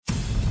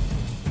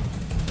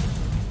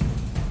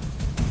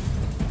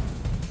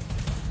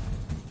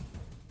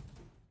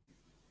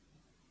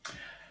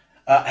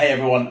Hey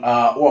everyone,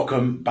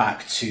 welcome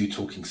back to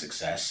Talking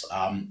Success.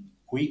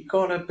 We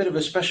got a bit of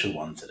a special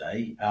one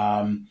today.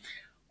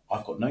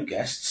 I've got no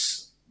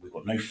guests, we've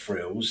got no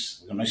frills,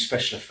 we've got no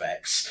special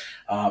effects.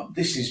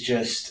 This is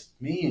just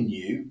me and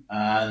you,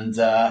 and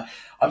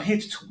I'm here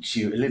to talk to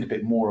you a little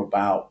bit more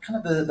about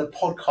kind of the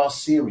podcast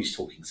series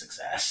Talking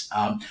Success,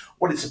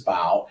 what it's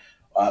about.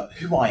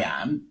 Who I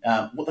am,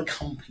 what the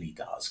company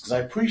does, because I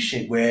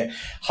appreciate we're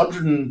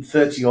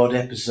 130 odd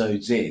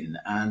episodes in,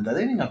 and I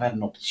don't think I've had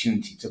an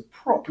opportunity to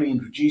properly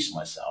introduce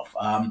myself.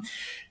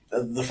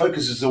 The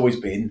focus has always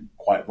been,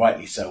 quite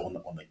rightly so,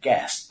 on the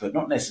guest, but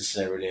not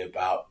necessarily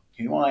about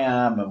who I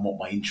am and what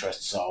my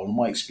interests are and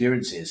my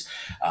experiences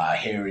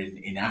here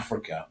in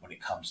Africa when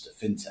it comes to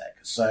fintech.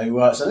 So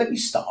let me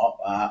start.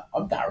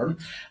 I'm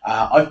Darren.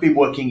 I've been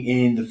working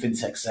in the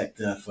fintech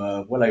sector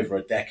for well over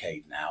a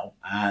decade now,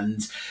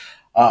 and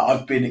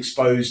I've been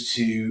exposed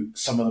to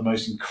some of the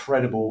most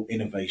incredible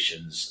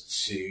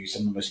innovations, to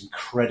some of the most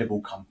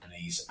incredible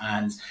companies,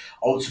 and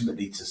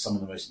ultimately to some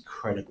of the most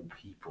incredible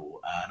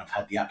people. And I've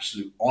had the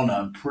absolute honour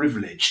and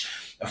privilege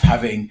of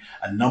having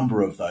a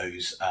number of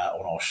those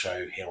on our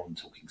show here on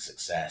Talking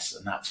Success.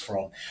 And that's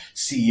from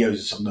CEOs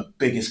of some of the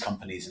biggest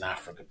companies in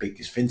Africa,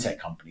 biggest fintech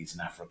companies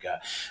in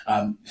Africa,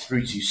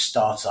 through to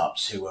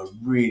startups who are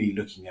really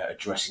looking at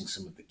addressing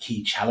some of the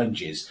key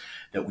challenges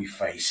that we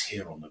face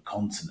here on the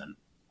continent.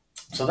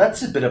 So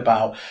that's a bit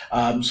about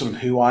sort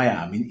of who I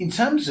am. In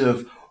terms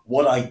of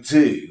what I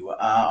do,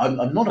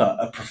 I'm not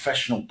a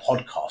professional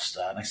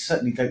podcaster, and I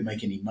certainly don't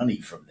make any money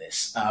from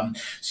this.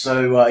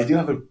 So I do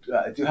have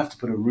to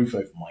put a roof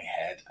over my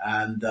head,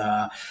 and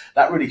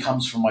that really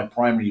comes from my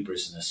primary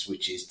business,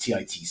 which is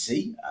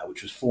TITC,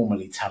 which was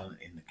formerly Talent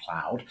in the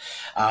Cloud.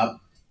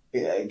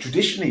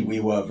 Traditionally,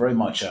 we were very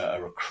much a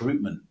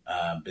recruitment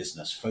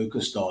business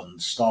focused on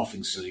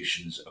staffing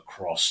solutions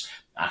across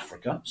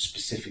Africa,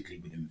 specifically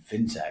within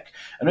fintech.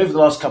 And over the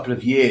last couple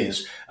of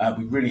years,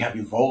 we really have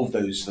evolved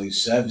those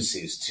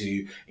services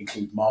to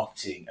include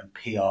marketing and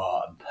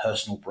PR and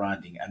personal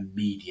branding and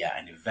media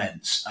and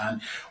events.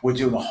 And we're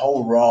doing a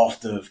whole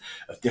raft of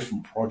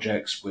different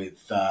projects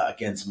with,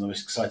 again, some of the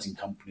most exciting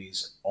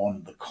companies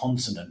on the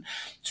continent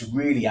to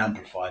really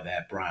amplify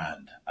their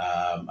brand.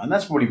 And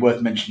that's probably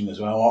worth mentioning as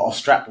well. Our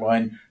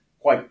strapline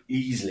quite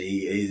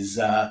easily is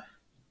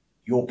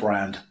your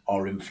brand,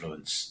 our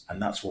influence,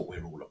 and that's what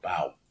we're all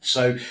about.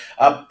 So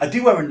I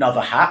do wear another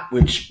hat,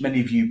 which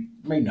many of you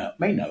may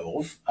know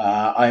of.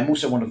 I am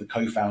also one of the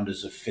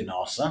co-founders of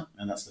FinASA,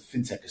 and that's the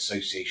FinTech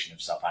Association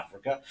of South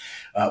Africa.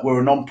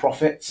 We're a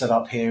non-profit set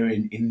up here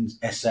in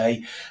SA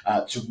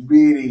to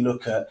really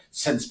look at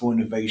sensible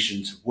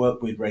innovation, to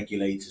work with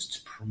regulators,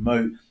 to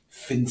promote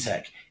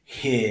fintech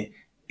here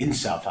in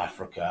South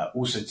Africa,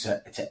 also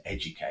to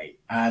educate.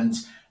 And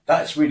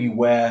that's really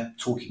where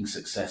Talking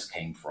Success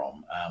came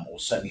from, or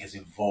certainly has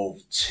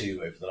evolved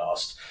to over the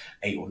last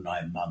 8 or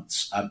 9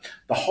 months.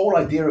 The whole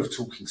idea of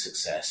Talking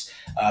Success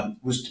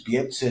was to be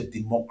able to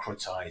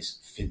democratize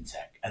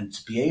fintech and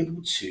to be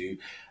able to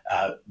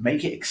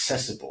make it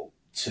accessible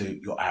to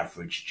your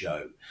average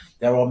Joe.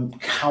 There are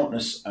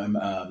countless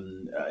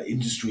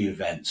industry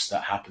events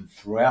that happen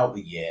throughout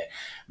the year,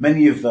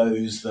 many of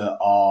those that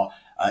are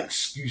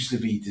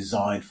exclusively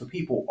designed for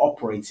people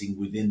operating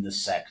within the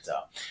sector.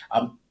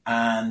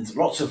 And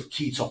lots of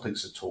key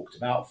topics are talked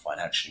about: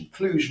 financial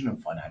inclusion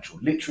and financial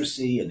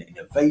literacy and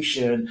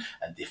innovation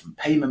and different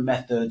payment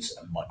methods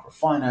and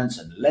microfinance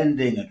and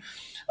lending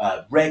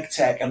and reg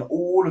tech and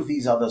all of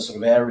these other sort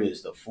of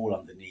areas that fall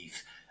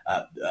underneath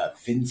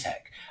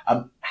fintech.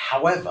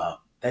 However,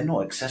 they're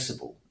not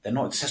accessible. They're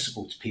not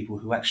accessible to people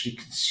who actually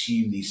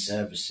consume these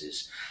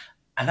services.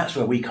 And that's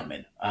where we come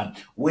in.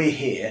 We're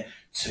here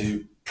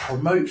to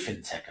promote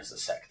fintech as a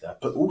sector,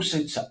 but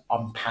also to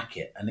unpack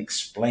it and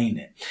explain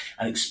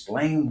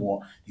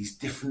what these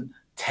different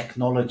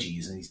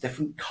technologies and these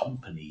different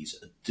companies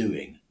are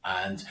doing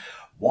and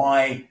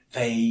why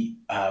they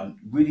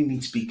really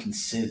need to be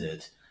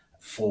considered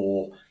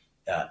for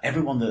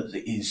everyone that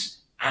is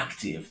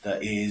active,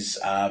 that is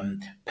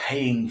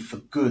paying for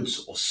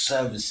goods or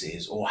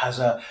services, or has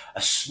a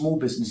small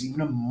business,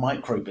 even a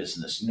micro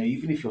business.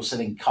 Even if you're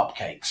selling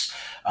cupcakes,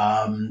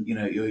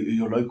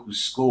 your local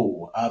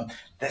school,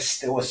 there's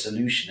still a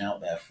solution out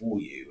there for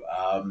you,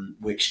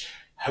 which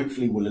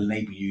hopefully will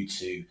enable you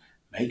to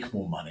make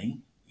more money,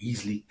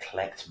 easily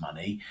collect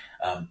money,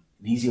 an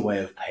easier way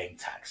of paying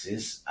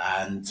taxes,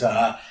 and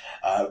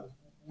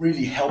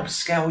really help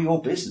scale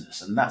your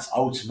business. And that's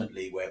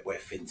ultimately where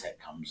fintech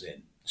comes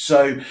in.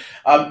 So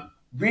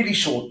really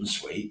short and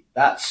sweet,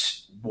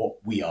 that's what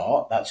we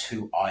are, that's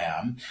who I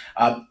am.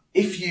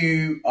 If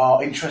you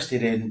are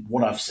interested in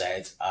what I've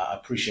said, I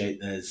appreciate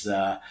there's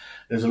a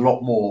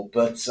lot more,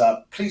 but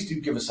please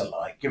do give us a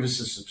like, give us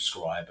a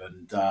subscribe,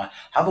 and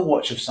have a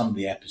watch of some of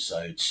the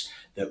episodes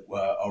that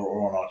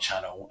are on our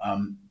channel.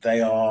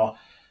 They are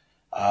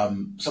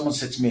Someone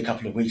said to me a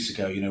couple of weeks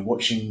ago,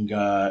 watching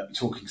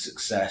Talking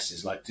Success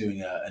is like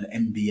doing an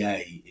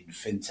MBA in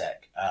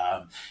FinTech.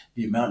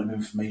 The amount of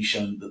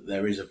information that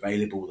there is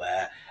available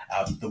there,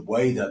 the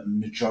way that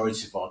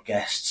majority of our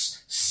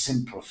guests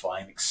simplify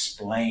and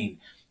explain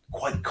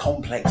quite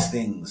complex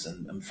things,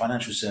 and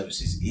financial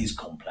services is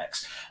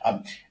complex.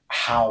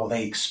 How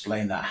they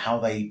explain that, how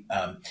they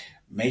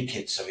make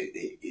it so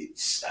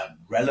it's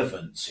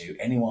relevant to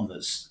anyone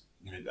that's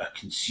a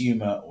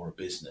consumer or a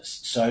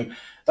business. So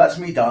that's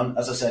me done.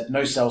 As I said,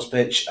 no sales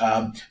pitch,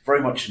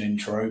 very much an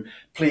intro.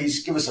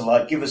 Please give us a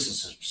like, give us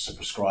a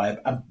subscribe,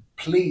 and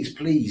please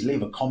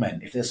leave a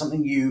comment. If there's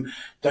something you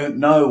don't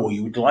know or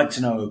you would like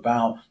to know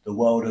about the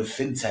world of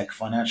fintech,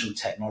 financial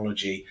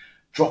technology,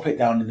 drop it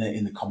down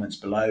in the comments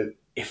below.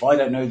 If I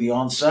don't know the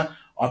answer,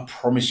 I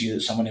promise you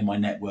that someone in my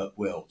network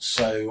will.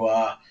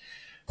 So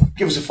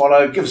give us a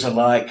follow, give us a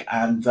like,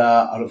 and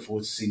I look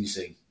forward to seeing you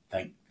soon.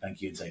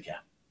 Thank you and take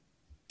care.